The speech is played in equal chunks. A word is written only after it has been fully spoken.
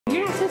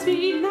supposed to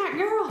be eating that,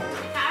 girl.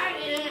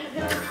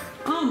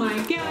 Oh my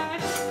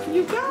gosh,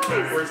 you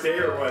guys. First day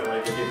or what?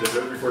 Like, you get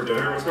dessert before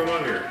dinner? What's going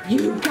on here?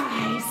 You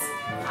guys.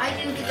 I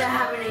didn't get to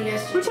have any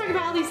yesterday. We're talking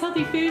about all these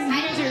healthy foods and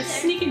you guys are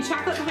sneaking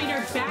chocolate behind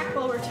our back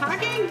while we're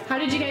talking? How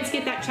did you guys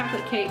get that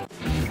chocolate cake?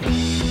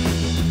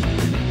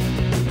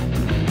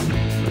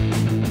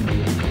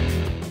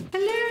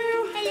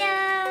 Hello.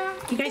 Hello.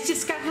 You guys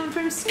just got home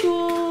from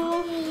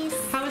school?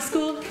 Yes. How was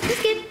school? It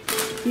was good.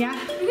 Yeah?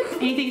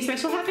 Anything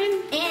special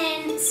happen?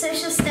 In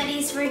social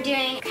studies, we're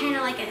doing kind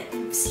of like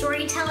a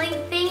storytelling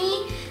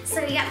thingy.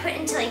 So we got put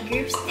into like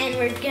groups and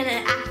we're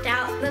gonna act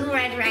out Little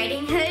Red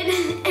Riding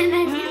Hood. And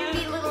I'm gonna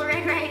be Little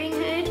Red Riding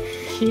Hood.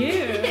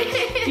 Cute.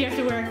 Do you have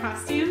to wear a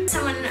costume?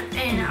 Someone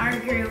in our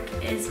group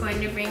is going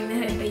to bring the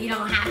hood, but you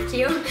don't have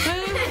to.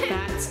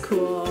 That's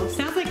cool.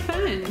 Sounds like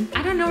fun.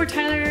 I don't know where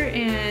Tyler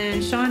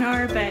and Sean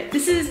are, but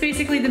this is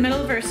basically the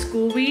middle of our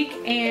school week,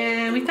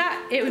 and we thought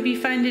it would be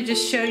fun to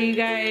just show you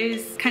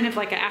guys kind of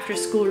like an after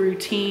school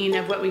routine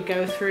of what we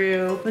go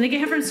through. When they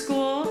get home from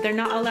school, they're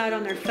not allowed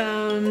on their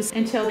phones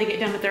until they get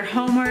done with their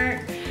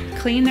homework,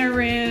 clean their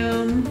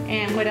room,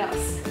 and what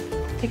else?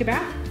 Take a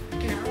bath?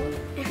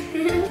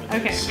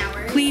 Okay.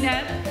 Showers. Clean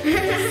up.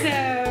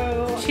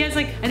 So she has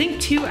like, I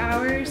think 2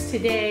 hours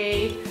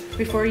today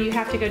before you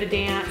have to go to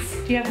dance.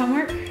 Do you have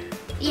homework?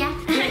 Yeah.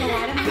 You have a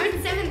lot of homework? I'm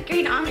in 7th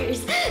grade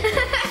honors.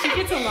 She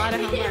gets a lot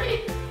of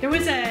homework. There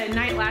was a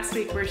night last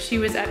week where she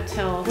was up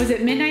till, was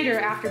it midnight or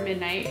after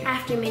midnight?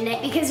 After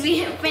midnight, because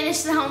we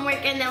finished the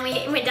homework and then we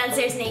went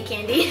downstairs and ate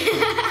candy.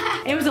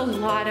 It was a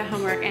lot of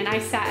homework, and I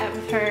sat up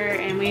with her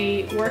and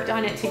we worked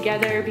on it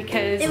together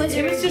because it was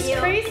just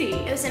crazy.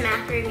 It was a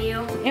math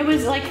review. It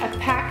was like a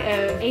pack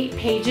of 8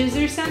 pages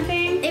or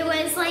something. It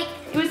was like,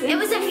 it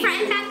was a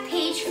front and back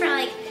page for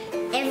like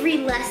every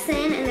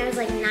lesson, and there was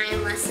like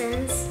 9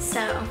 lessons,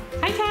 so.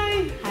 Hi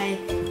Ty. Hi.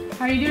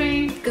 How are you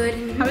doing?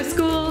 Good. How was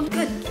school?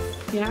 Good.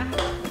 Yeah?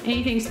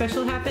 Anything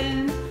special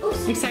happen?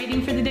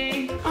 Exciting for the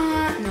day?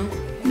 No.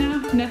 No?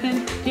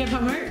 Nothing? Do you have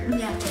homework?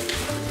 Yeah.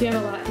 Do you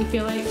have a lot you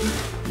feel like?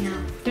 No.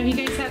 Don't you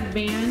guys have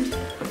band?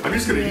 I'm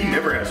just gonna, he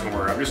never has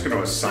homework. I'm just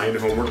gonna assign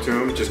homework to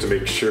him just to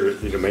make sure,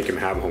 make him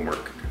have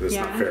homework. That's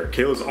not fair.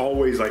 Kayla's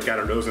always like got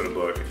her nose in a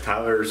book.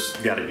 Tyler's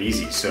got it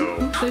easy,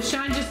 so. So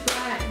Sean just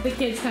brought the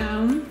kids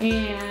home,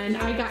 and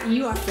I got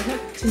you off the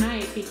hook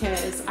tonight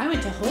because I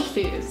went to Whole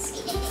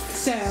Foods.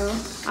 So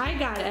I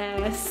got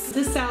us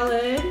the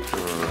salad.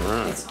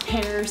 It's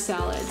pear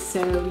salad,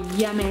 so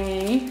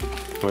yummy.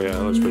 Oh yeah,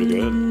 that looks pretty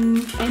good.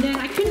 And then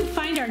I couldn't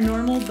find our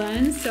normal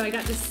buns, so I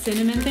got the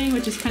cinnamon thing,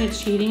 which is kind of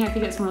cheating. I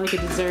think it's more like a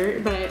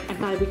dessert, but I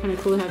thought it'd be kind of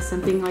cool to have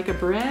something like a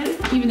bread,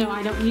 even though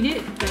I don't eat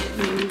it, but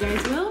maybe you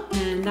guys will.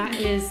 And that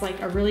is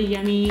like a really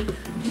yummy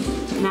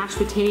mashed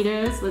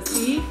potatoes. Let's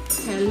see.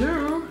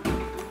 Hello.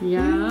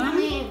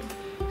 Yum.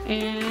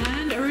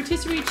 And a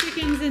rotisserie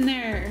chicken's in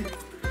there.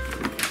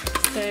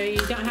 So you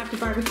don't have to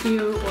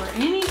barbecue or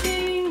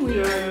anything. We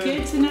are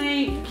good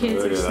tonight.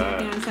 Kids are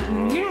snacking on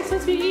something. You're not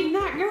supposed to be eating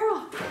that,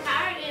 girl.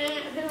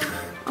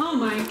 Oh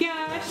my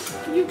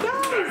gosh. You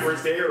guys.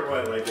 First day or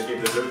what? Like, you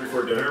get dessert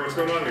before dinner? What's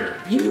going on here?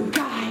 You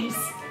guys.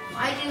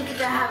 I didn't get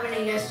to have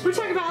any yesterday. We're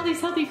talking about all these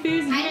healthy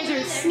foods and you guys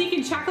are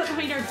sneaking chocolate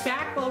behind our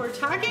back while we're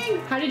talking?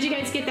 How did you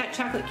guys get that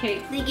chocolate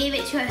cake? They gave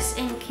it to us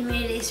in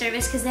community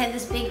service because they have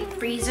this big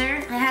freezer.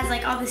 It has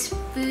like all this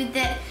food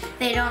that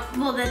they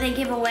that they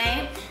give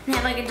away. They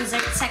have like a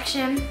dessert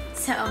section,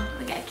 so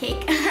we got a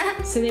cake.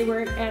 So they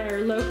work at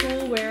our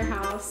local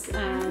warehouse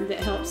that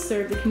helps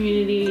serve the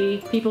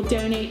community. People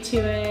donate to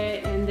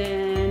it, and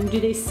then do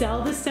they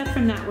sell the stuff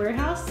from that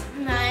warehouse?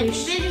 No, they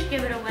just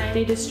give it away.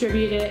 They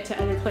distribute it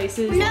to other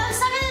places? No,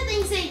 some of the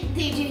things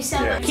they do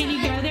sell. Yeah. Can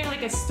you go there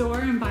like a store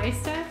and buy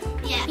stuff?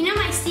 Yeah. You know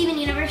my Steven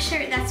Universe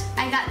shirt?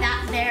 I got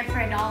that there for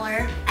 $1.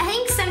 I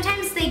think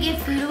sometimes they give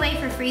food away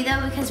for free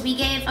though, because we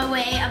gave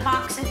away a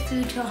box of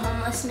food to a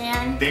homeless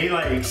man. They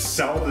like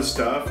sell the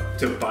stuff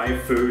to buy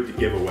food to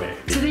give away.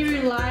 So they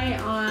rely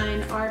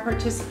on our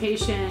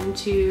participation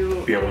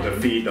to Be able to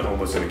feed the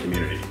homeless in the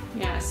community.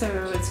 Yeah, so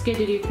it's good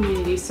to do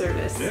community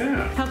service.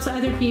 Yeah. Helps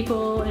other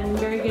people in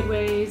very good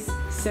ways.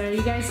 So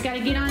you guys got to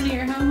get on to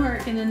your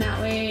homework, and then that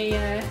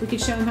way we can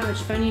show them how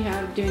much fun you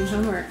have doing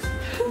homework.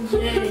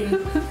 Yay.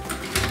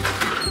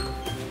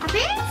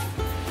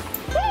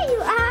 There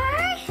you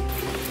are.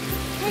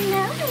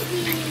 Hello,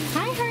 baby.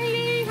 Hi,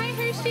 Harley. Hi,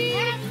 Hershey.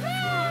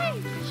 Hi.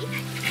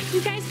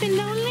 You guys been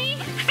lonely?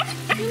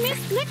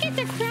 Look at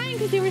they're crying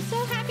because they were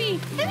so happy.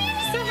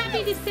 So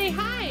happy to say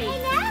hi. I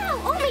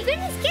know. Oh my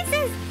goodness,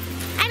 kisses.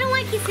 I don't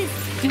want kisses.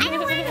 I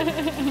don't want them.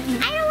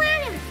 I don't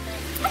want them.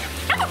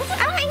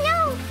 Oh, I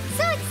know.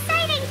 So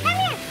exciting. Come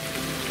here.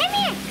 Come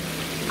here.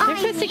 They're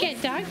supposed to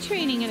get dog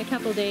training in a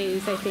couple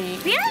days, I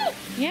think. Really?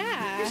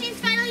 Yeah. She's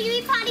finally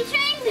gonna be potty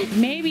trained?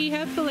 Maybe,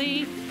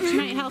 hopefully. She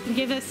might help and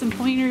give us some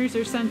pointers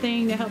or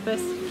something to help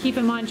us keep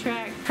him on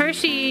track.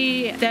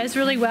 Hershey does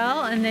really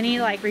well, and then he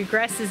like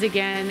regresses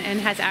again and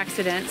has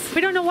accidents.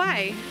 We don't know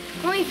why.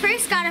 When we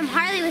first got him,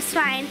 Harley was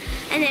fine,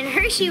 and then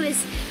Hershey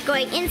was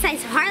going inside,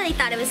 so Harley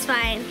thought it was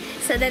fine.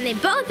 So then they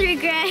both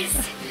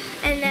regressed,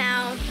 and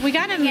now We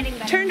got them getting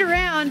better. turned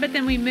around, but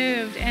then we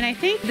moved. And I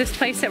think this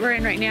place that we're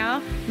in right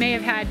now may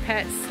have had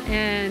pets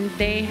and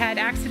they had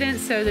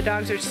accidents, so the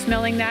dogs are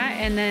smelling that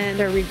and then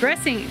they're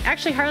regressing.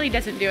 Actually, Harley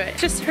doesn't do it.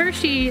 It's just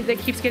Hershey that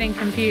keeps getting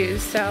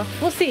confused. So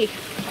we'll see.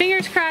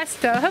 Fingers crossed.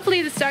 So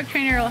hopefully this dog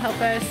trainer will help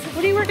us.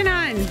 What are you working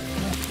on?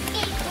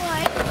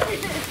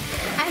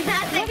 I'm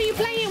not What are you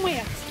playing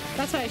with?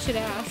 That's what I should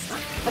have asked.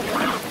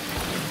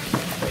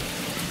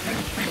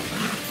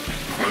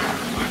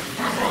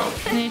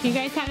 And if you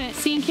guys haven't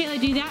seen Kayla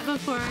do that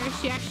before,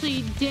 she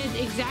actually did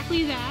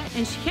exactly that,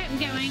 and she kept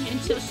going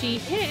until she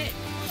hit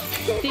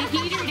the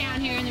heater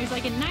down here, and there's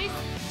like a nice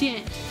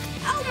dent.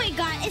 Oh my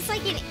god, it's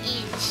like an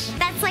inch.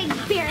 That's like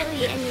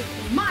barely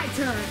anything. My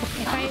turn.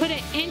 If I put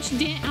an inch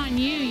dent on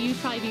you, you'd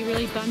probably be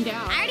really bummed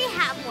out. I already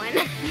have one.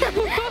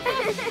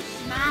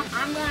 Mom,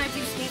 I'm gonna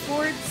do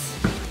skateboards.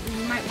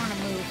 You might want to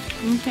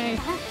move. Okay.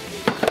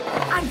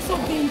 I'm so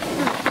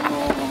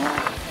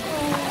painful.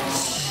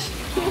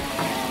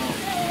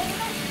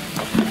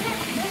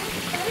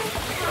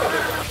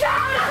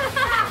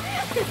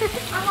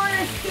 I'm on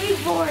a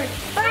skateboard.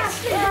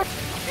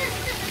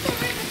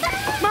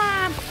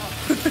 Mom!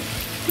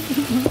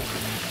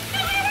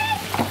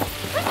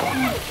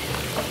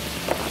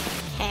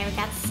 Okay, we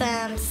got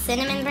some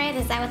cinnamon bread.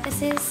 Is that what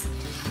this is?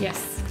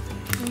 Yes.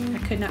 I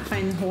could not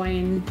find the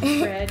Hawaiian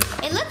bread.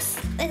 It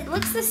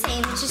looks the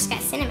same. It's just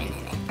got cinnamon in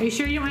it. Are you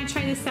sure you don't want to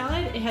try the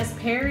salad? It has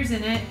pears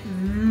in it.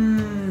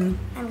 Mmm.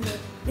 I'm good.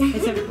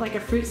 It's like a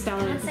fruit It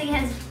salad. looks like it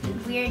has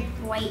weird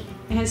white.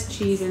 It has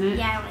cheese in it.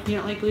 Yeah, I don't like You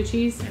don't like blue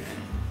cheese?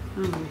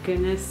 Oh my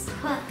goodness.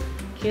 Huh.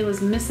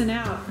 Kayla's missing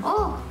out.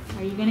 Oh.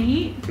 Are you gonna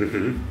eat?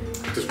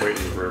 Just waiting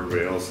for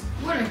everybody else.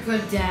 What a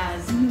good dad.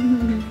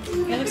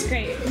 It looks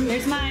great.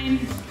 There's mine.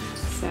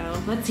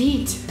 So let's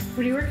eat.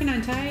 What are you working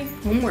on, Ty?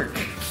 Homework.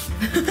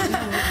 What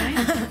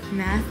kind?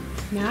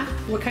 Math. Math?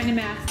 What kind of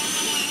math?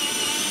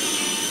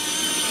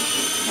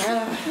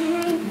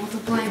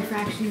 Multiplying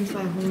fractions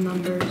by whole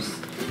numbers.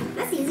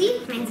 That's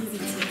easy. Mine's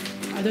easy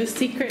too. Are those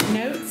secret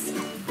notes?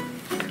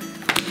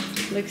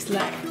 Looks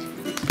like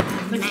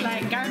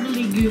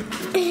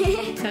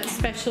gobbledygook. That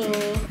special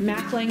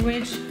math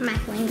language.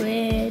 Math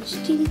language.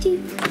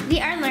 We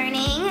are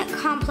learning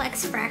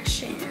complex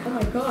fraction. Oh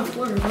my gosh,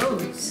 what are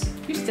those?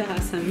 You still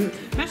have some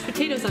mashed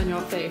potatoes on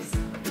your face.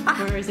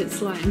 Or is it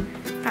slime?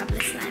 Probably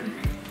slime.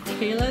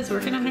 Kayla's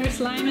working on her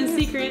slime in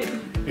secret.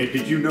 Hey,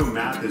 did you know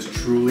math is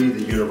truly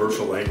the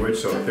universal language?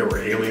 So if there were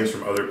aliens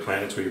from other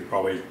planets, we could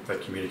probably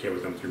communicate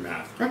with them through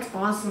math. That's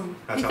awesome.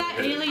 That's I how thought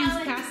they did it.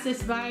 aliens passed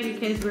us by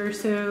because we're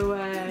so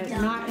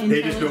not intelligent.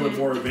 They just know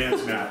more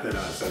advanced math than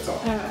us, that's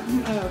all.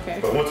 Oh, okay.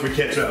 But once we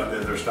catch up,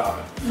 then they're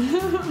stopping.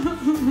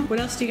 What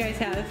else do you guys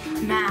have?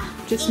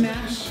 Math. Just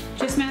math?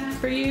 Just math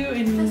for you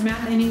and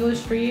math and English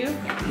for you?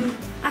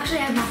 Actually,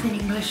 I have math in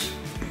English.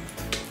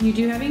 You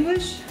do have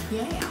English?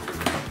 Yeah.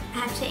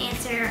 I have to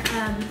answer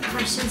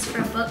questions for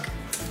a book.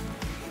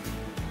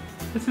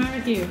 What's the matter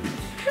with you?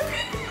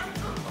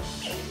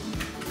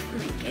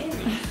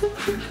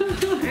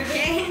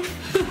 Okay.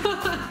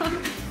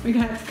 We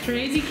got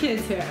crazy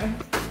kids here.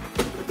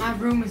 My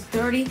room is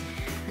dirty.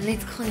 I need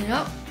to clean it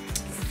up.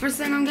 The first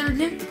thing I'm gonna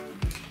do is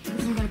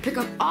I'm gonna pick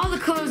up all the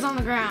clothes on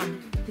the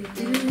ground.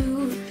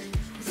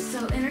 It's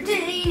so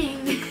entertaining.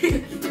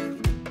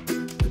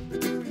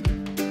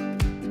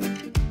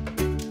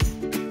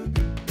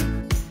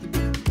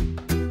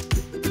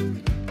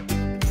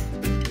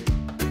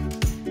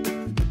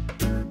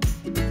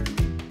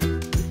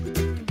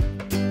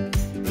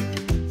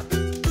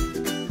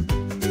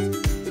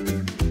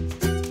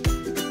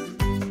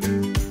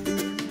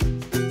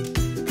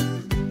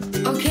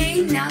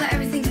 Okay, now that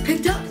everything's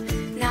picked up,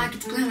 now I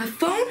get to play on my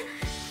phone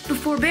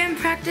before band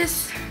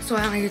practice. So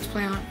I only get to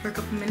play on it for a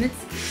couple minutes.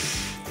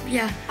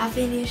 Yeah, I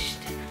finished.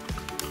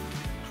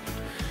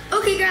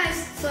 Okay guys,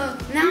 so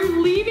now You're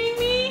leaving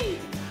me?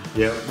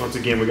 Yep, once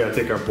again, we gotta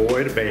take our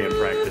boy to band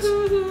practice.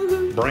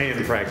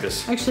 Brand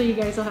practice. Actually, you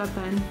guys will have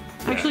fun.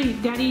 Actually,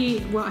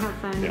 Daddy won't have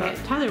fun, Yeah.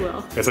 but Tyler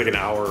will. It's like an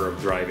hour of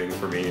driving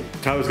for me.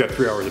 Tyler's got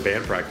 3 hours of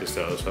band practice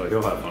though, so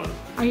he'll have fun.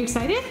 Are you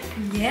excited?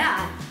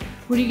 yeah,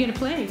 What are you gonna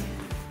play?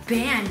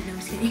 band, no I'm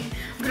just kidding.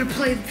 I'm gonna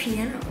play the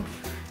piano.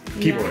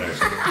 Keyboard Yeah.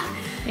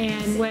 actually.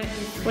 And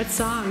what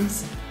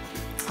songs?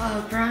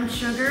 Brown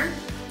Sugar,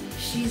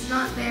 She's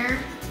Not There.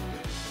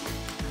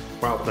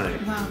 Wild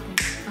thing. Wow,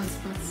 I was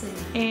about to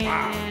say.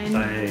 And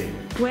Dang.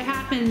 what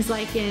happens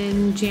like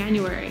in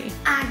January?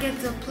 I get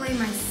to play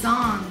my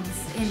songs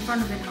in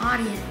front of an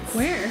audience.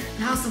 Where?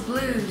 The House of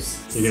Blues.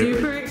 You gonna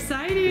Super play-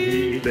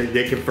 excited.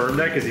 They confirmed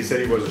that because he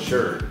said he wasn't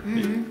sure.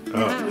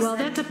 Oh, well,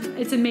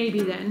 it's a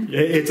maybe then.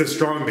 It's a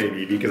strong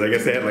maybe because I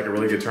guess they had like a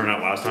really good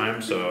turnout last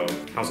time. So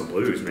House of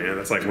Blues, man,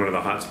 that's like one of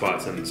the hot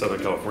spots in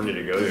Southern California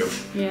to go to.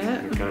 Yeah.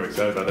 I'm kind of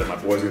excited about that. My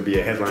boy's gonna be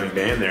a headlining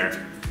band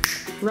there.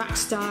 Rock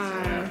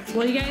star.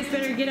 Well, you guys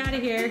better get out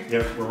of here.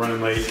 Yep, we're running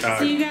late.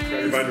 See you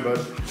guys. Bye, bud.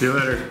 See you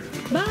later.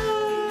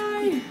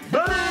 Bye.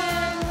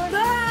 Bye.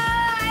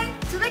 Bye.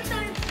 Till next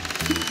time.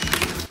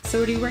 So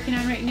what are you working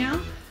on right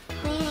now?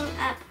 Cleaning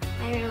up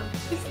my room.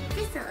 Just a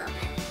little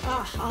bit.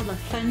 Oh, all the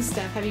fun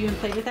stuff. Have you even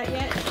played with that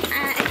yet?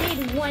 I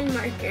made one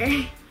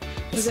marker.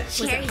 Was it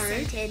cherry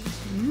hard? scented.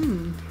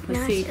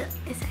 Let's see.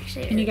 It's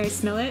actually. Can you guys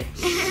smell it?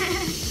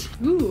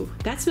 Ooh,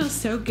 that smells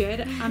so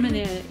good. I'm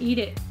gonna eat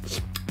it.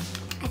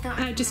 I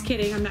thought. Just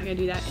kidding. I'm not gonna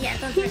do that. Yeah,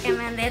 don't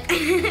recommend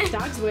it.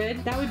 Dogs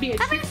would. That would be a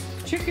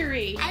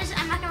trickery.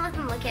 I'm not gonna let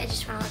them look at it. I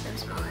just want to let them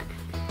smell it.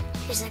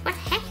 She's like, what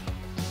the heck?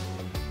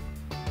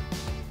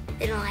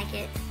 They don't like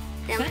it.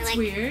 They only That's like,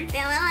 weird. They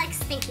only like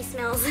stinky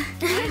smells.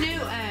 I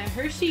know.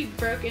 Hershey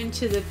broke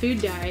into the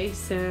food dye,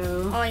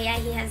 so. Oh yeah,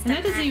 he has. And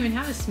that doesn't even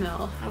have a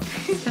smell.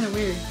 Okay. It's kind of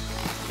weird.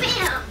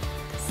 Bam!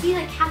 See,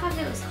 like half of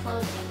it was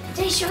clothing.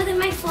 Did I show them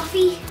my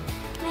fluffy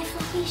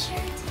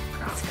shirt?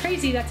 It's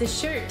crazy. That's a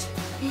shirt.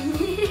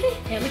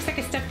 Yeah, it looks like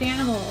a stuffed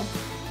animal.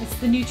 It's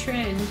the new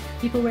trend.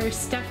 People wear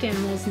stuffed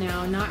animals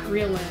now, not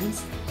real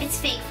ones. It's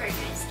fake fur,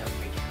 guys. Don't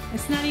freak out.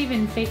 It's not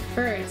even fake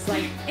fur. It's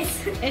like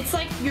it's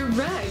like your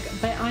rug,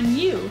 but on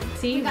you.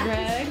 See,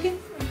 rug,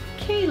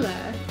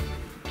 Kayla,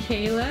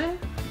 Kayla,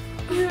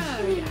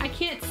 rug. I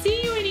can't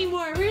see you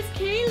anymore. Where's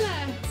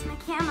Kayla? It's my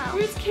camo.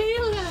 Where's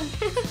Kayla?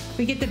 If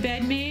we get the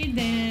bed made,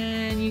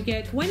 then you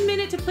get 1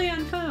 minute to play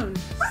on phone.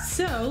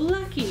 So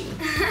lucky.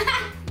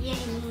 Yay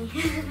me.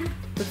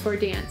 Before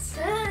dance,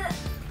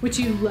 which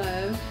you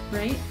love,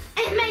 right?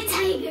 And my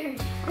tiger.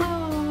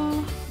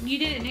 Oh, you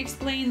didn't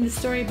explain the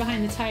story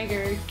behind the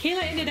tiger.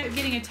 Kayla ended up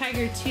getting a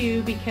tiger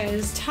too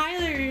because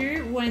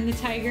Tyler won the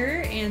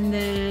tiger, and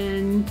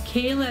then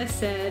Kayla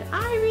said,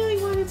 I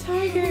really want a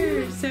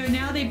tiger. So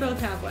now they both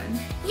have one.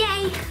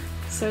 Yay.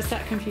 So it's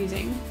that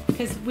confusing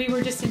because we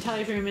were just in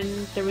Tyler's room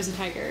and there was a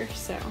tiger.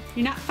 So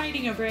you're not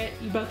fighting over it.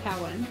 You both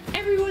have one.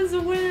 Everyone's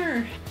a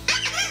winner.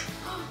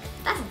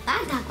 That's a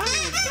bad dog. Go get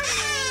it.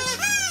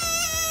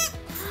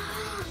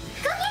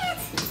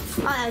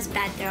 Oh, that was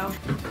bad throw.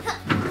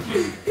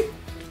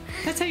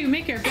 That's how you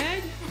make your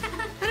bed?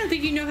 I don't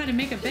think you know how to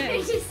make a I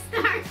bed. just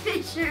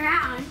starfish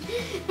around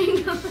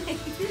and go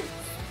like this.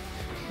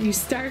 You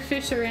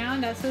starfish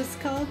around, that's what it's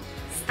called?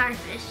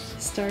 Starfish.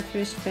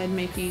 Starfish bed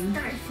making.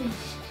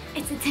 Starfish.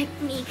 It's a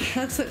technique.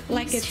 Looks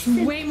like it's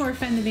way more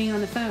fun than being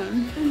on the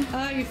phone.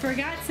 Oh, you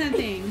forgot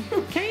something.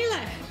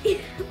 Kayla!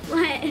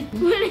 What?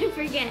 What did I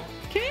forget?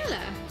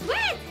 Kayla!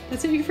 What?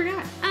 That's what you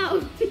forgot.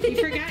 Oh. You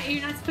forgot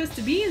you're not supposed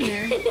to be in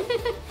there.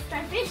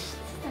 Starfish?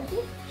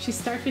 Starfish?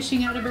 She's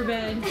starfishing out of her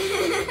bed.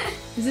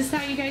 Is this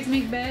how you guys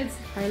make beds?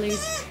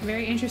 Harley's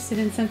very interested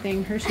in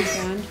something Hershey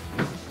found.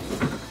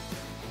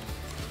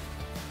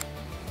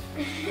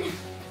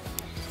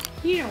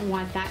 You don't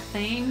want that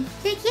thing.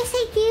 Like, yes,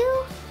 I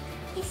do.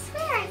 I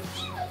swear I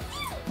do.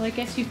 Well, I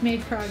guess you've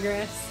made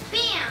progress.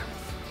 Bam!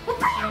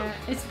 Yeah,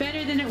 it's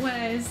better than it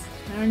was.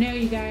 I don't know,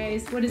 you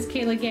guys. What does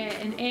Kayla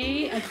get? An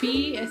A, a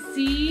B, a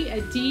C,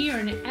 a D, or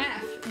an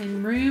F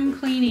in room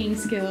cleaning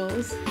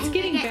skills? It's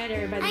getting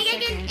better by the I second.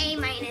 get an A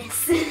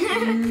minus.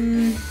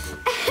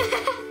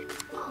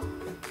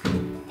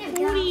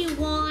 What do you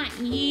want,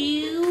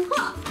 you?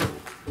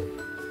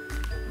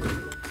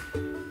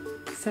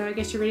 So I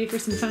guess you're ready for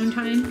some phone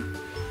time?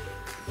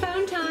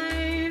 Phone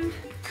time!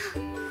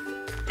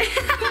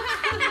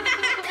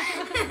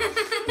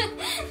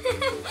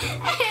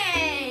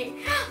 Hey!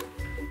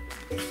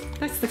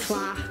 That's the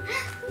claw.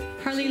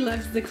 Harley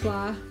loves the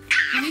claw.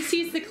 When he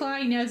sees the claw,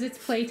 he knows it's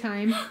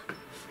playtime.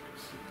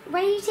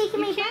 Why are you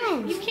taking my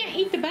bun? You can't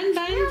eat the bun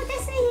bun. No,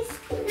 this is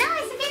it's a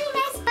very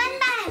nice bun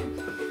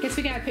bun. Guess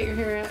we gotta put your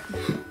hair up.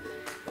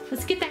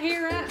 Let's get that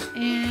hair up,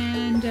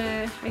 and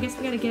I guess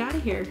we gotta get out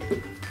of here.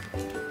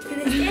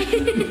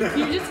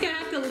 You're just gonna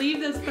have to leave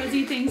those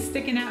fuzzy things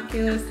sticking out,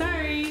 Kayla.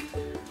 Sorry.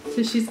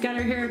 So she's got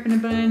her hair up in a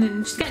bun,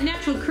 and she's got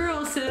natural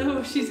curls,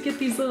 so she's get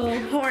these little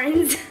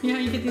Horns. you know,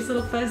 you get these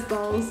little fuzz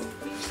balls.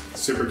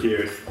 Super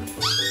cute.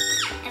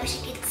 I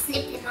wish I could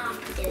snip them off,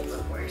 but it would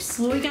look worse.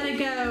 Well, we gotta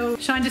go.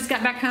 Sean just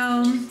got back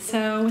home,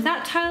 so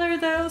without Tyler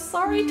though,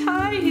 sorry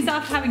Ty, he's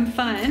off having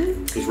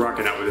fun. He's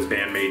rocking out with his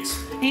bandmates.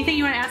 Anything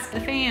you want to ask the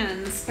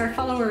fans, our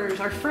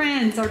followers, our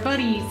friends, our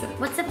buddies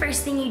What's the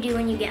first thing you do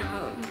when you get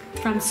home?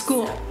 from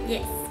school?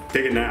 Yes.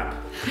 Take a nap.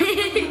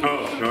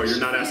 Oh, no, you're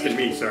not asking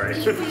me, sorry.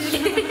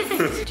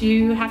 Do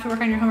you have to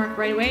work on your homework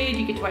right away? Do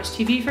you get to watch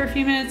TV for a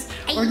few minutes?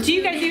 Or do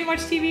you guys even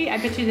watch TV? I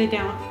bet you they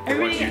don't. Watch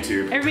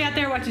YouTube. Everybody out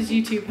there watches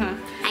YouTube, huh?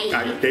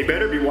 They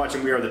better be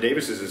watching We Are the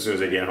Davises as soon as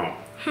they get home.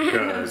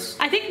 Because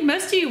I think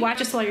most of you watch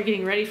this while you're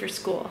getting ready for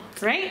school,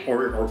 right?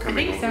 or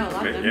coming I think home. so, a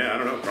lot of them. Yeah, I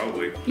don't know,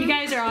 probably. You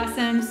guys are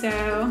awesome, so...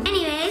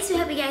 Anyways, we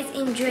hope you guys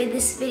enjoyed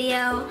this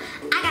video.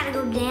 I gotta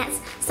go dance,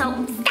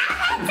 so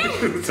stop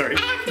it! Sorry. I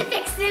have to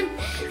fix them.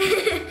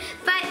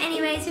 But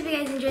anyways, hope you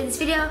guys enjoyed this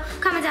video.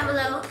 Comment down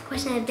below.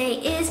 Question of the day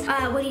is,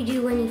 what do you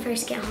do when you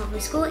first get home from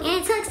school? And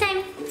until next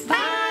time,